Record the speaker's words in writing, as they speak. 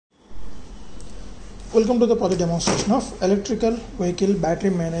Welcome to the project demonstration of electrical vehicle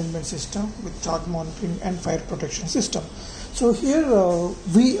battery management system with charge monitoring and fire protection system. So here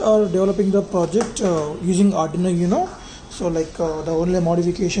we are developing the project using Arduino UNO. So the only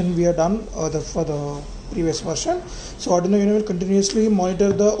modification we have done for the previous version. So Arduino UNO will continuously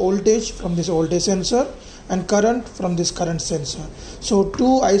monitor the voltage from this voltage sensor and current from this current sensor. So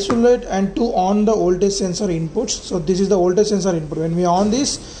to isolate and to on the voltage sensor inputs. So this is the voltage sensor input. When we on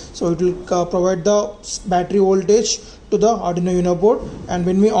this, so it will provide the battery voltage to the Arduino UNO board, and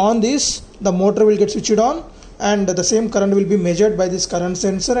when we on this, the motor will get switched on and the same current will be measured by this current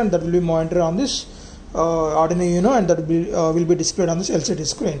sensor, and that will be monitored on this Arduino UNO, and that will be displayed on this LCD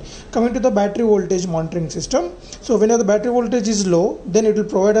screen. Coming to the battery voltage monitoring system, so whenever the battery voltage is low, then it will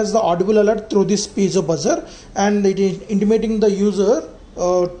provide us the audible alert through this piezo buzzer, and it is intimating the user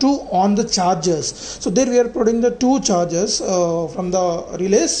to on the chargers. So there we are putting the two chargers from the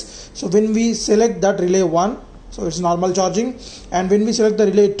relays. So when we select that relay 1, so it's normal charging, and when we select the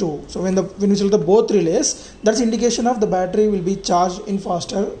relay 2, so when we select the both relays, that's indication of the battery will be charged in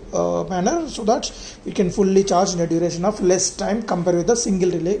faster manner, so that we can fully charge in a duration of less time compared with the single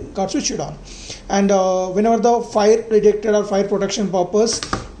relay got switched on. And whenever the fire detected or fire protection purpose,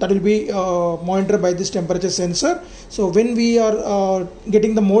 that will be monitored by this temperature sensor. So when we are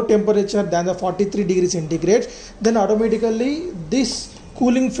getting the more temperature than the 43 degrees centigrade, then automatically this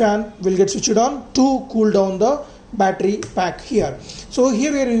cooling fan will get switched on to cool down the battery pack here. So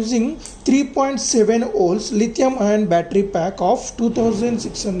here we are using 3.7 volts lithium ion battery pack of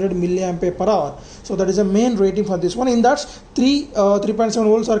 2600 milliampere per hour. So that is the main rating for this one. In that 3.7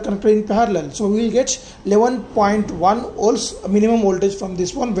 volts are connected in parallel, so we will get 11.1 volts minimum voltage from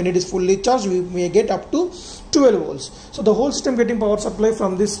this one. When it is fully charged, we may get up to 12 volts. So the whole system getting power supply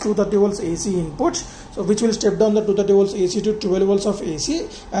from this 230 volts AC input, so which will step down the 230 volts AC to 12 volts of AC,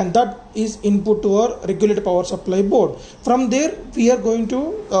 and that is input to our regulated power supply board. From there we are going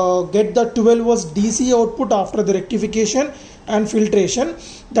to get the 12 volts DC output after the rectification and filtration.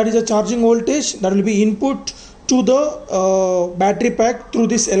 That is a charging voltage that will be input to the battery pack through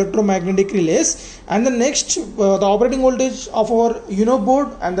this electromagnetic relays, and the next the operating voltage of our UNO board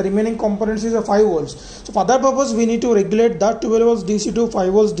and the remaining components is a 5 volts. So for that purpose we need to regulate that 12 volts DC to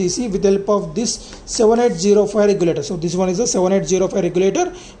 5 volts DC with the help of this 7805 regulator. So this one is a 7805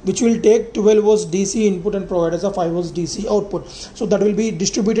 regulator which will take 12 volts DC input and provide us a 5 volts DC output. So that will be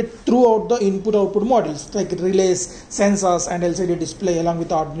distributed throughout the input output modules like relays, sensors and LCD display along with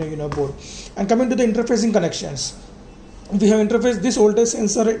the Arduino UNO board. And coming to the interfacing connections, we have interfaced this voltage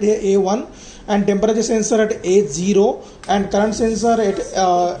sensor at A1 and temperature sensor at A0 and current sensor at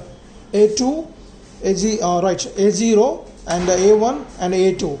A2, A0 and A1 and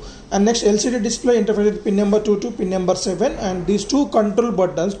A2. And next LCD display interface with pin number 2 to pin number 7, and these two control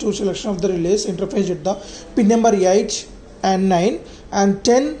buttons to selection of the relays interface with the pin number 8 and 9, and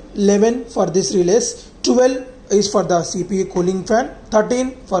 10, 11 for this relays, 12 is for the CPU cooling fan,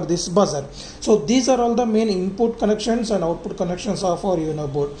 13 for this buzzer. So these are all the main input connections and output connections of our UNO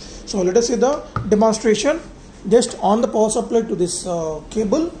board. So let us see the demonstration. Just on the power supply to this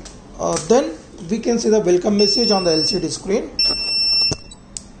cable, then we can see the welcome message on the LCD screen.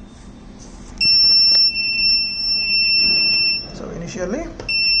 So initially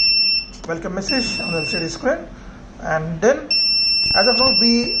welcome message on the LCD screen, and then as of now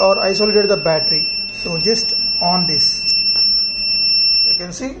we are isolated the battery. So just on this, so you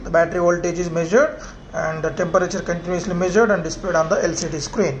can see the battery voltage is measured and the temperature continuously measured and displayed on the LCD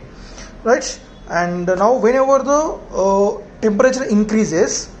screen, right? And now whenever the temperature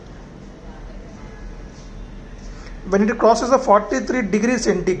increases, when it crosses the 43 degrees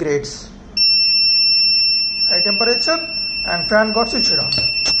centigrades high temperature, and fan got switched on.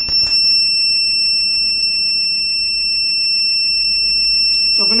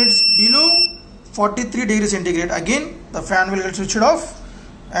 So when it's below 43 degrees centigrade, again the fan will get switched off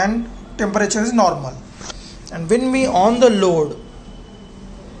and temperature is normal. And when we on the load,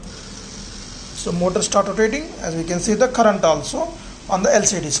 so motor start rotating, as we can see the current also on the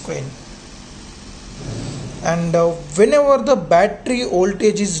LCD screen. And whenever the battery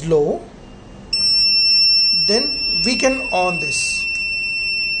voltage is low, then we can on this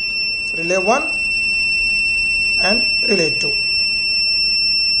relay 1 and relay 2.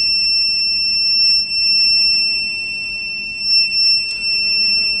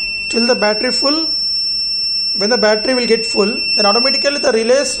 Till the battery full. When the battery will get full, then automatically the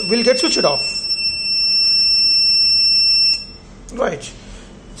relays will get switched off, right?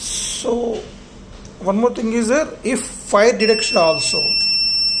 So one more thing is there, if fire detection also,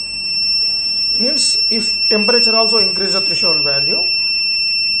 means if temperature also increase the threshold value,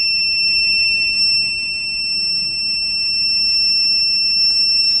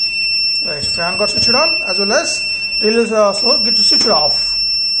 got switched on, as well as relay is also get switched off,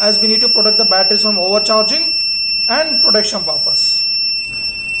 as we need to protect the batteries from overcharging and protection purpose.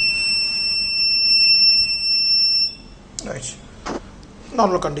 Right,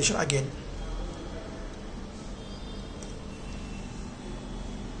 normal condition again.